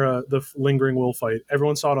the Lingering Will fight.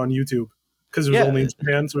 Everyone saw it on YouTube because it was only Yeah. in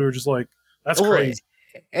Japan. So we were just like, that's Well, crazy.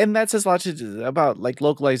 and that says a lot to do about like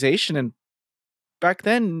localization, and back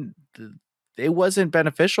then it wasn't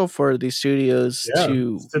beneficial for these studios Yeah,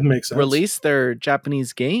 to it didn't make sense. release their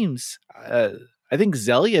Japanese games. I think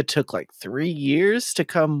Zelia took like 3 years to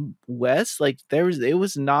come west. Like it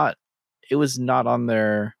was not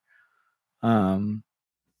on um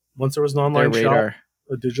Once there was an their online shop, radar.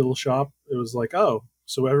 a digital shop, it was like, oh,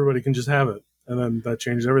 so everybody can just have it, and then that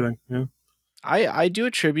changed everything. Yeah, I do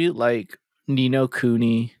attribute like Nino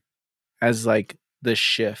Kuni as like the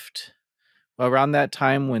shift. Around that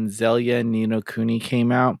time when Zelia and Nino Kuni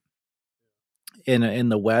came out in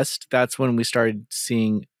the West, that's when we started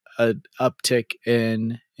seeing a uptick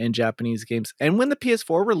in Japanese games. And when the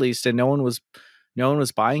PS4 released and no one was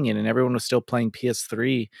buying it and everyone was still playing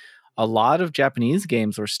PS3, a lot of Japanese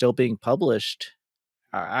games were still being published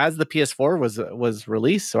as the PS4 was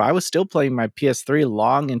released. So I was still playing my PS3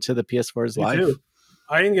 long into the PS4's me life. too.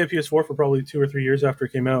 I didn't get PS4 for probably 2 or 3 years after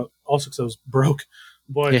it came out, also because I was broke.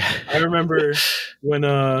 But Yeah. I remember when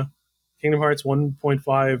Kingdom Hearts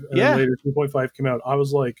 1.5 and then Yeah. later 2.5 came out, I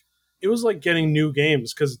was like, it was like getting new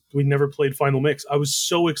games because we never played Final Mix. I was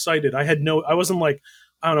so excited. I wasn't like,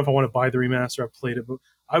 I don't know if I want to buy the remaster. I've played it, but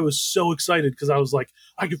I was so excited because I was like,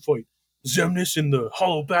 I could fight Zemnis in the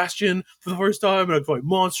Hollow Bastion for the first time, and I could fight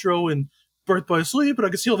Monstro in Birth by Sleep, and I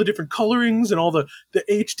could see all the different colorings and all the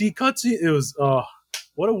HD cutscene. It was,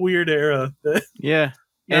 what a weird era. Yeah.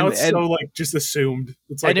 Now And it's so like just assumed.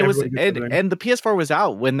 It's and like it was everybody gets everything. and the PS4 was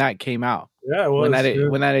out when that came out. Yeah, it was. Yeah.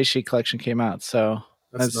 When that HD collection came out. So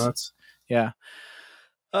That's nuts. yeah.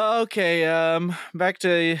 Okay, back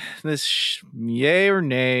to this yay or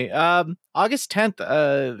nay. August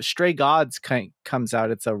 10th, Stray Gods comes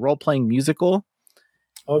out. It's a role-playing musical.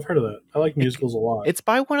 Oh, I've heard of that. I like musicals a lot. It's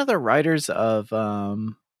by one of the writers of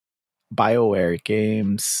BioWare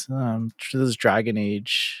games. This is Dragon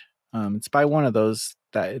Age. It's by one of those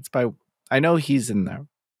I know he's in there.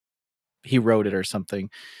 He wrote it or something.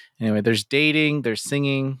 Anyway, there's dating, there's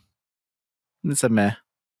singing. It's a meh.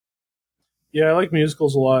 Yeah, I like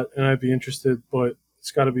musicals a lot, and I'd be interested, but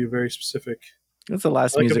it's got to be very specific. That's the I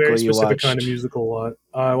last like a very musical you specific kind of watched. musical a lot.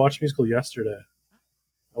 I watched a musical yesterday.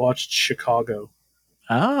 I watched Chicago.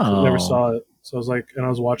 I never Oh. saw it, so I was like, and I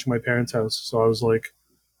was watching my parents' house, so I was like,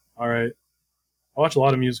 all right. I watch a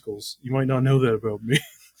lot of musicals. You might not know that about me.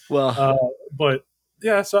 Well, Uh, but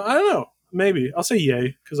yeah, so I don't know. Maybe I'll say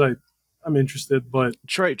yay because I'm interested. But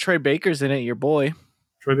Troy Baker's in it, your boy.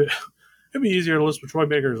 Troy, it'd be easier to list with Troy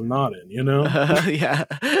Baker's not in. You know? Yeah.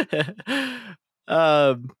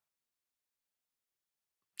 um,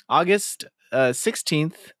 August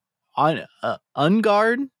 16th on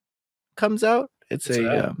Unguard comes out. What's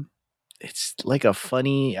that? It's like a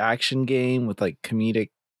funny action game with like comedic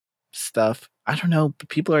stuff. I don't know, but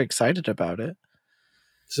people are excited about it.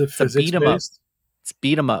 Is it It's a physics beat 'em up. based? It's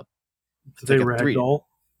beat 'em up. Do It's they like a three. ragdoll?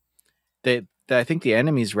 I think the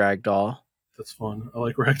enemy's ragdoll. That's fun. I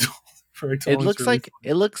like ragdoll. It Ragdolling's looks really like funny.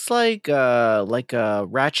 it looks like a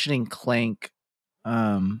Ratchet and Clank,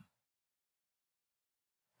 um,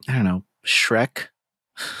 I don't know, Shrek.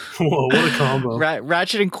 Whoa, what a combo!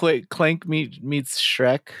 Ratchet and Clank meets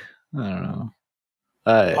Shrek. I don't know.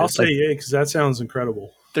 I'll It's say like yeah, because that sounds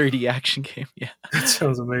incredible. 3D action game. Yeah. That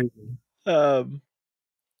sounds amazing. Um,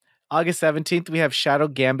 August 17th, we have Shadow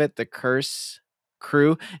Gambit: The Curse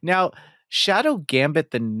Crew. Now, Shadow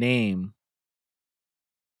Gambit, the name,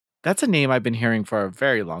 that's a name I've been hearing for a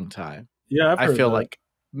very long time. Yeah, I've I heard feel that. like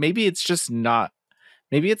maybe it's just not.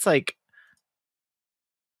 Maybe it's like,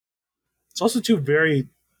 It's also two very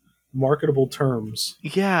marketable terms.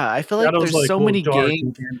 yeah, I feel like Shadow's there's like, so whoa, many dark, and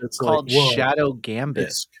games Gambit's like, called whoa, Shadow Gambit,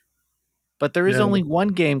 risk. but there is Yeah, only one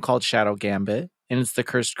game called Shadow Gambit, and it's The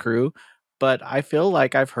Cursed Crew. But I feel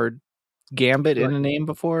like I've heard Gambit in right. a name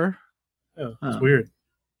before. Yeah, it's Um, weird.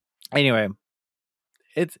 anyway,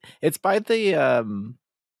 it's by the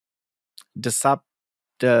Desop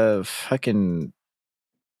the fucking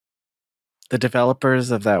the developers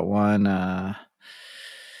of that one.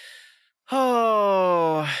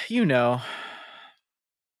 Oh, you know, I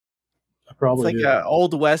it's probably like do. a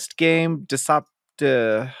old west game. Desop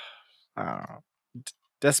de I don't know,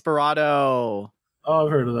 Desperado. Oh,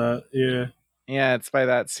 I've heard of that. Yeah. Yeah, it's by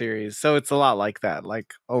that series. So it's a lot like that,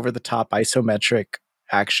 like over the top isometric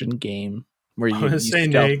action game where I'm you gonna you say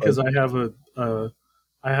stealth nay because like I have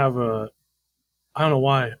a, I don't know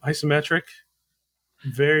why isometric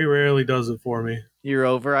very rarely does it for me. you're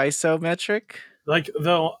over isometric. Like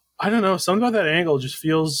though, I don't know, something about that angle just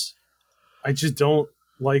feels. I just don't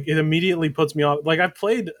like it. Immediately puts me off. Like I've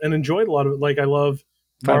played and enjoyed a lot of it. Like I love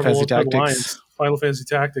Final Marvel Fantasy Ultimate Tactics. Alliance, Final Fantasy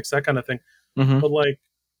Tactics, that kind of thing. Mm-hmm. But like,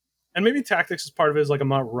 and maybe Tactics is part of it. Is like I'm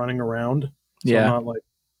not running around, so I'm Yeah, not like.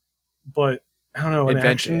 But I don't know, an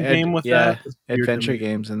action game with that yeah, is weird to adventure me.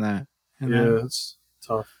 games in that. Yeah, it's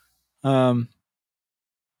tough. Um,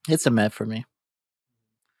 it's a met for me.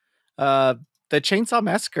 Uh, the Chainsaw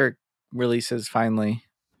Massacre releases finally.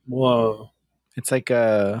 Whoa. It's like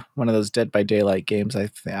one of those Dead by Daylight games.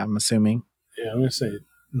 I'm assuming. Yeah, I'm gonna say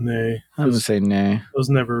nay I'm gonna because say nay. those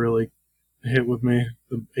never really hit with me.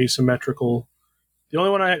 The asymmetrical. The only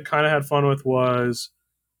one I kind of had fun with was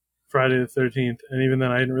Friday the 13th, and even then,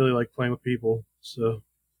 I didn't really like playing with people. So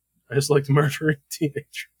I just liked murdering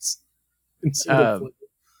teenagers in single Uh, player.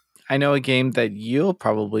 I know a game that you'll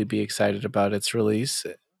probably be excited about its release.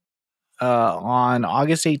 On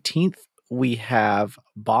August 18th, we have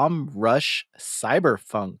Bomb Rush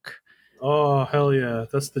Cyberfunk, Oh hell yeah,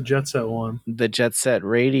 that's the Jet Set one. the Jet Set Yeah,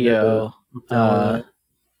 Radio I'm down with that.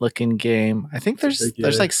 looking game. I think It's a big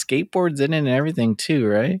there's yay. like skateboards in it and everything too,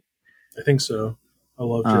 right? I think so. I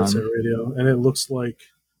love Jet Set Um, Radio, and it looks like.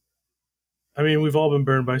 I mean, we've all been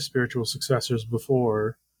burned by spiritual successors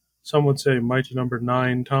before. Some would say Mighty Number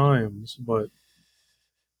 9 times, but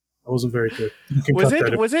I wasn't very good. You can cut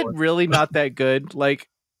that if was you it want. really not that good? Like,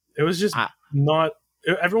 It was just I, not.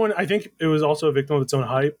 Everyone, I think it was also a victim of its own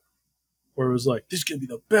hype, where it was like, this is going to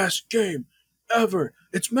be the best game ever.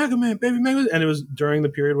 It's Mega Man, baby, Mega Man. And it was during the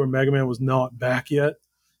period where Mega Man was not back yet.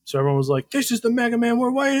 So everyone was like, this is the Mega Man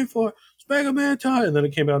we're waiting for. It's Mega Man time. And then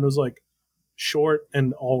it came out and it was like short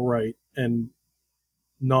and all right and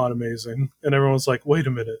not amazing. And everyone was like, wait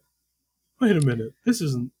a minute. Wait a minute. This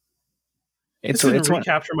didn't it's one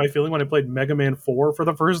recapture my feeling when I played Mega Man 4 for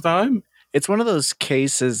the first time. it's one of those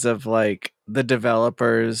cases of like the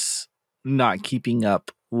developers not keeping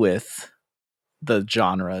up with the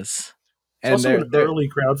genres, It's and also an they're early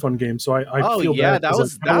crowdfund game, so I oh feel bad yeah,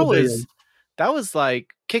 because like how would they have that was like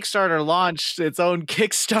Kickstarter launched its own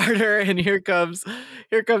Kickstarter, and here comes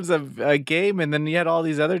a game, and then you had all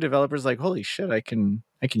these other developers like, holy shit, I can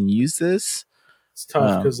use this. it's tough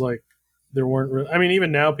Um, because like there weren't really, I mean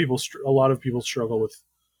even now a lot of people struggle with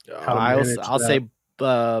how to manage I'll that.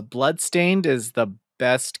 say, Bloodstained is the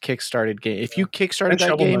best kickstarted game. If Yeah. you kickstarted And that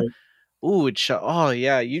Shovel game, Knight. ooh, oh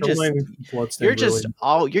yeah, Shovel Knight and you're Bloodstained just really.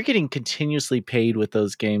 all you're getting continuously paid with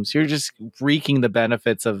those games. You're just reaping the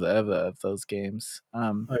benefits of those games. I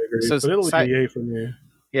agree, So but it'll be a yay for me.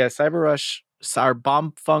 yeah, Cyber Rush, or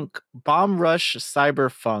Bomb Rush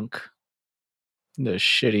Cyberfunk, the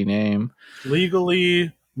shitty name.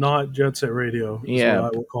 Legally not Jet Set Radio is what Yeah, I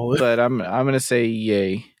will call it. but I'm gonna say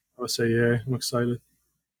yay. I'll say yay. I'm excited.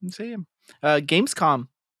 Say Gamescom,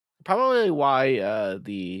 probably why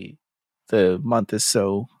the month is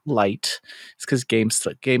so light. It's because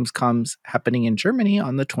Gamescom's happening in Germany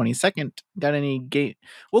on the 22nd. Got any game?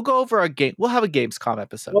 We'll go over our game. We'll have a Gamescom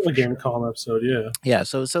episode Love a for Game sure. Calm episode, yeah. Yeah.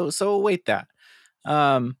 So await that.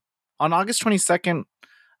 On August 22nd,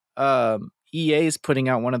 EA is putting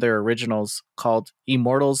out one of their originals called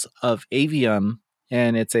Immortals of Avium,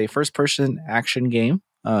 and it's a first-person action game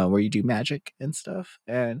where you do magic and stuff.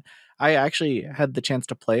 And I actually had the chance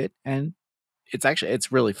to play it, and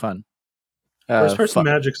it's really fun. First person Fu-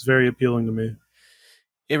 magic's very appealing to me.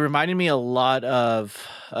 it reminded me a lot of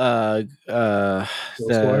uh, uh,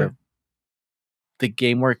 Ghostwire. the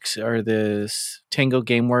GameWorks or Tango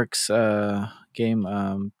GameWorks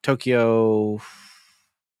game Tokyo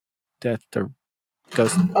Death or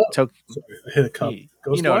Ghost Oh, Tokyo. sorry, I hit a cup.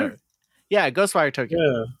 You know what? Ghostwire. Yeah, Ghostwire Tokyo.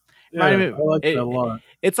 Yeah, yeah, Reminded I me, like that a lot.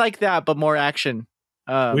 it's like that, but more action.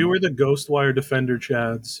 We were the Ghostwire Defender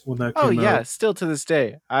Chads when that Oh came yeah, out. still to this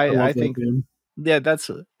day, I I love that think game. yeah, that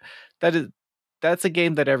is that's a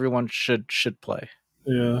game that everyone should play.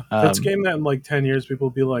 Yeah, that's a Um, game that in like 10 years people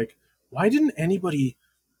will be like, "Why didn't anybody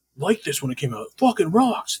like this when it came out? It fucking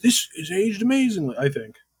rocks! This is aged amazingly." I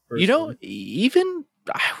think personally, even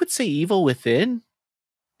I would say Evil Within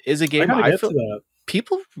is a I game got to I get to feel that.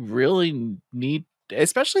 people really need,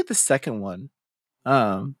 especially the second one.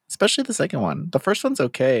 Especially the second one. The first one's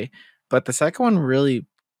okay, but the second one really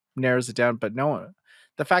narrows it down. But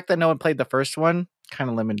the fact that no one played the first one kind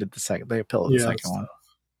of limited the appeal of the Yeah, second it's one. tough.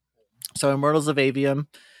 So Immortals of Avium,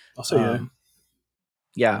 I'll say yeah. um,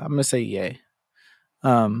 yeah, I'm gonna say yay.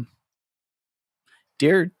 Um,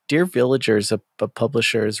 Dear Villagers, a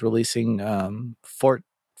publisher, is releasing Fort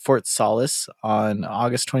Solace on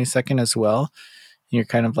August 22nd as well. And you're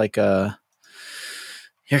kind of like a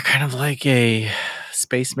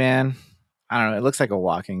spaceman. I don't know. It looks like a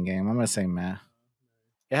walking game. I'm gonna say meh.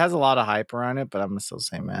 It has a lot of hype around it, but I'm gonna still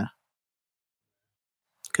say meh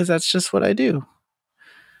because that's just what I do.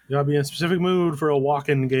 You gotta be in a specific mood for a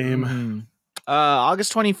walking game. Mm-hmm.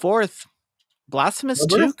 August 24th, Blasphemous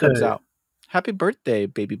My 2 comes birthday. out. Happy birthday,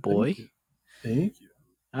 baby Thank boy. you. Thank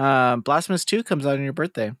you. Blasphemous 2 comes out on your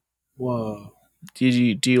birthday. Whoa. Do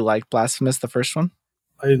you like Blasphemous, the first one?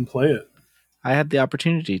 I didn't play it. I had the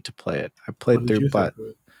opportunity to play it. I What played did through, you think but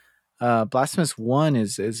of it? Blasphemous 1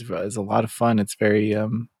 is a lot of fun. It's very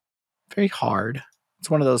hard. It's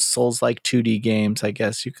one of those Souls-like 2D games, I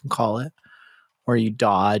guess you can call it, where you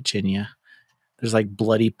dodge and there's like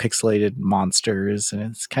bloody pixelated monsters, and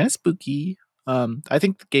it's kind of spooky. I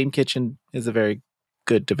think the Game Kitchen is a very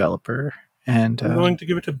good developer, and I'm going to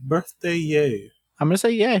give it a birthday yay. I'm gonna say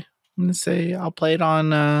yay. I'm gonna say I'll play it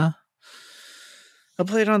on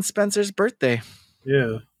Spencer's birthday,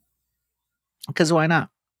 Yeah. because why not?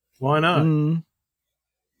 Why not? Mm,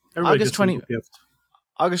 Everybody August gets a 20 little gift.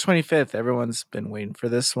 August 25th. Everyone's been waiting for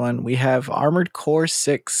this one. We have Armored Core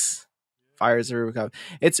 6. Fires of Rubicon.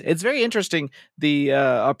 It's very interesting, the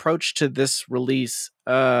approach to this release.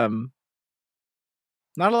 Not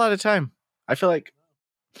a lot of time. I feel like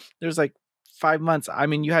there's like 5 months. I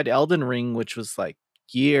mean, you had Elden Ring, which was like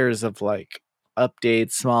years of like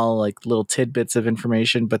updates, small like little tidbits of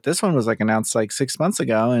information, but this one was like announced like 6 months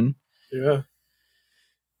ago, Yeah.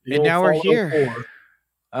 The and old now we're Fallout here.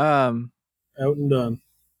 4. Um, Out and done.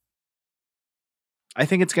 I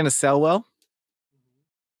think it's gonna sell well.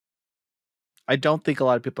 I don't think a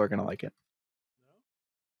lot of people are gonna like it.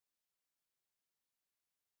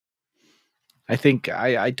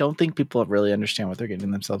 I don't think people really understand what they're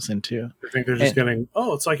getting themselves into. I think they're just And getting,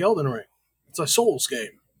 oh, it's like Elden Ring. It's a Souls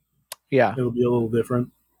game. yeah, It'll be a little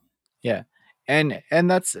different. yeah, and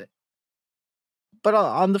that's. But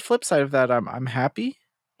on the flip side of that, I'm happy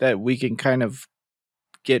that we can kind of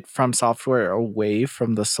get From Software away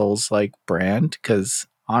from the Souls like brand, because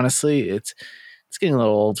honestly, it's getting a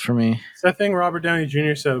little old for me. It's that thing Robert Downey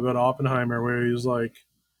Jr. said about Oppenheimer, where he was like,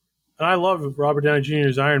 and I love Robert Downey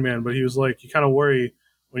Jr.'s Iron Man, but he was like, you kind of worry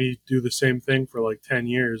when you do the same thing for like 10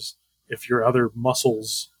 years if your other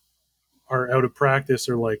muscles are out of practice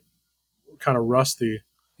or like kind of rusty.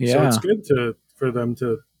 So it's Yeah. good for them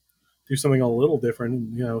to do something a little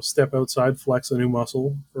different and, step outside, flex a new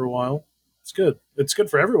muscle for a while. It's good. It's good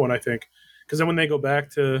for everyone, I think, because then when they go back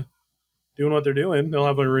to doing what they're doing, they'll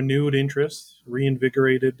have a renewed interest,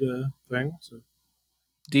 reinvigorated thing. So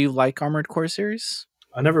Do you like Armored Core series?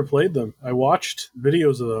 I never played them. I watched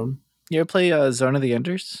videos of them. You ever play Zone of the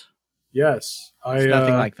Enders? Yes, It's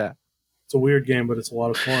nothing like that. It's a weird game, but it's a lot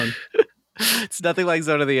of fun. It's nothing like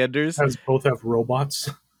Zone of the Enders. Has both have robots.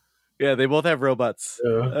 Yeah, they both have robots.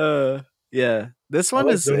 Yeah. Yeah. This I one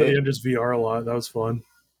like is Zone of the Enders VR a lot. That was fun.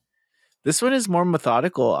 more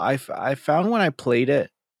methodical. I found when I played it,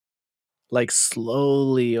 like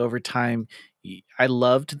slowly over time, I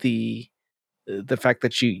loved the fact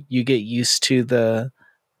that you get used to the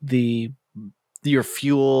your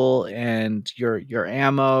fuel and your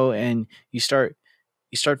ammo, and you start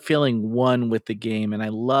feeling one with the game, and I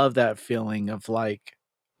love that feeling of like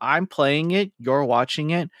I'm playing it, you're watching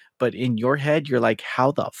it, but in your head, you're like,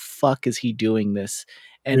 how the fuck is he doing this?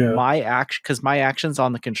 And Yeah. my action, because my action's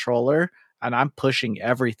on the controller and I'm pushing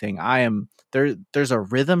everything. I am there. There's a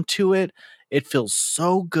rhythm to it. It feels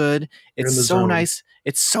so good. You're It's in the so zone. nice.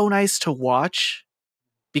 It's so nice to watch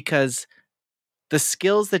because the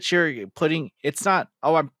skills that you're putting, it's not,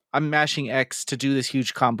 oh, I'm mashing X to do this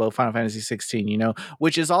huge combo, Final Fantasy 16,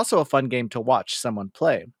 which is also a fun game to watch someone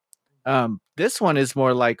play. This one is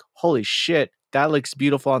more like, holy shit, that looks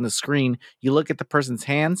beautiful on the screen. You look at the person's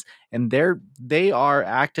hands, and they are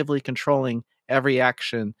actively controlling every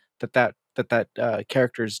action that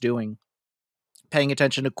character is doing, paying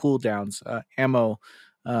attention to cooldowns, ammo,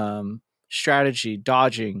 strategy,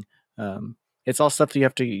 dodging. It's all stuff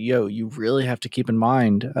that you really have to keep in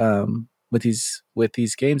mind with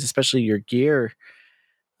these games, especially your gear.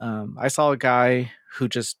 I saw a guy who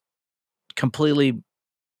just completely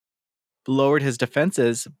lowered his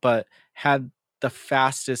defenses, but had the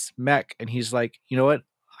fastest mech. And he's like, you know what?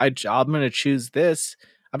 I'm going to choose this.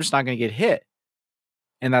 I'm just not going to get hit.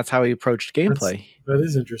 And that's how he approached gameplay. That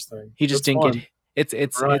is interesting. He just That's didn't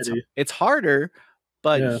get fun. Variety. it's harder,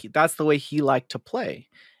 but Yeah. that's the way he liked to play.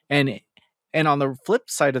 And on the flip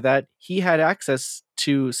side of that, he had access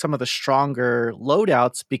to some of the stronger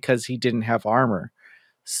loadouts because he didn't have armor.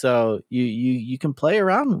 So you can play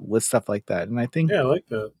around with stuff like that. And I think I like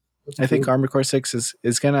that. That's I think cool. Armored Core 6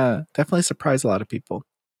 is gonna definitely surprise a lot of people.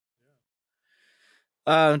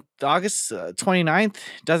 August 29th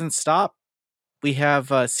doesn't stop. We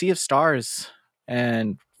have Sea of Stars,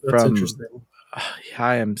 and That's interesting.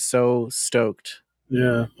 I am so stoked.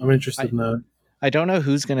 Yeah, I'm interested in that. I don't know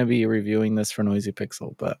who's going to be reviewing this for Noisy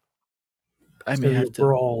Pixel, but I may have to.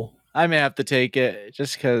 Brawl. I may have to take it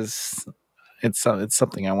just because it's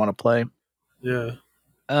something I want to play. Yeah.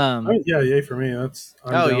 Yay for me.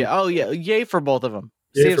 Yay for both of them.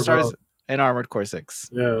 Yay Sea of for Stars both. and Armored Core 6.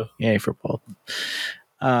 Yeah. Yay for both.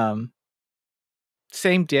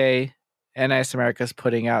 Same day, NIS America's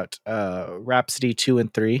putting out Rhapsody 2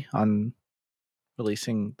 and 3 on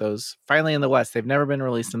releasing those finally in the West. They've never been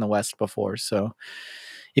released in the West before. So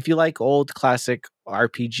if you like old classic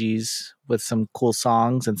RPGs with some cool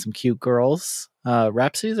songs and some cute girls,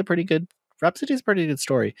 Rhapsody is a pretty good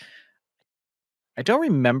story. I don't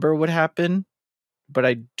remember what happened, but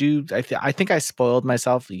I do. I think I spoiled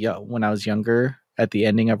myself when I was younger at the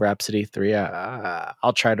ending of Rhapsody 3.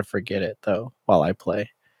 I'll try to forget it though while I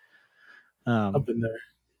play. I've been there.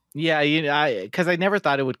 Yeah, because I never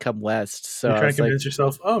thought it would come West. So you're trying to convince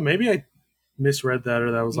yourself, oh, maybe I misread that,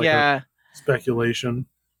 or that was like a speculation.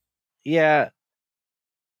 Yeah.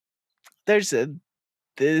 There's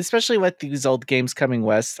especially with these old games coming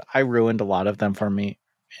West, I ruined a lot of them for me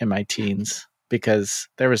in my teens because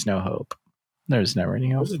there was no hope. There was never any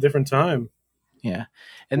hope. It was a different time. Yeah.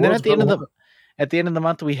 And then at the end of the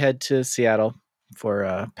month we head to Seattle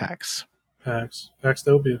for PAX.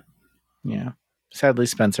 Paxtopia. Yeah. Sadly,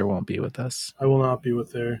 Spencer won't be with us. I will not be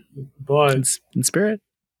with there, but in spirit.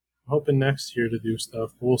 I'm hoping next year to do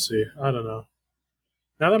stuff. We'll see. I don't know.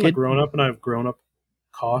 Now that I'm a grown up and I have grown up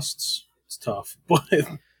costs, it's tough. But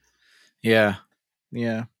yeah.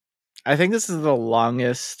 I think this is the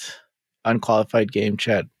longest Unqualified Game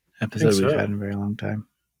Chat episode we've had in a very long time.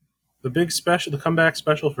 The big special, the comeback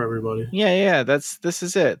special for everybody. Yeah. This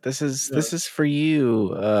is it. This is for you.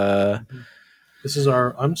 This is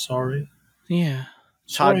our I'm sorry. Yeah.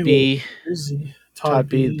 Sorry, Todd B. Todd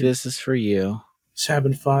B. This is for you.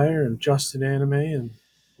 Sabin Fire and Justin Anime and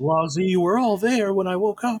Lazy were all there when I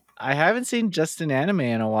woke up. I haven't seen Justin Anime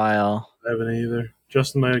in a while. I haven't either.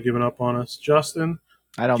 Justin might have given up on us. Justin,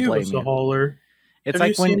 I don't blame you. A hauler. It's have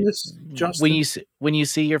like when you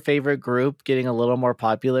see your favorite group getting a little more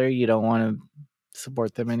popular, you don't want to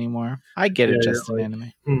support them anymore. I get it, Justin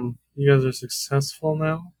Anime. You guys are successful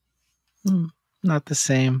now. Not the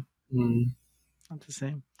same. Not the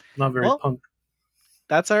same. Not very punk.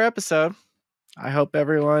 That's our episode. I hope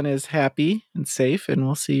everyone is happy and safe, and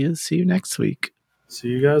we'll see you next week. See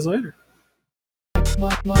you guys later.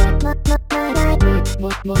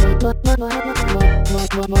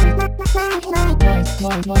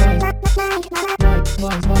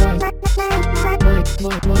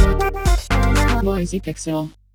 Noisy Pixel.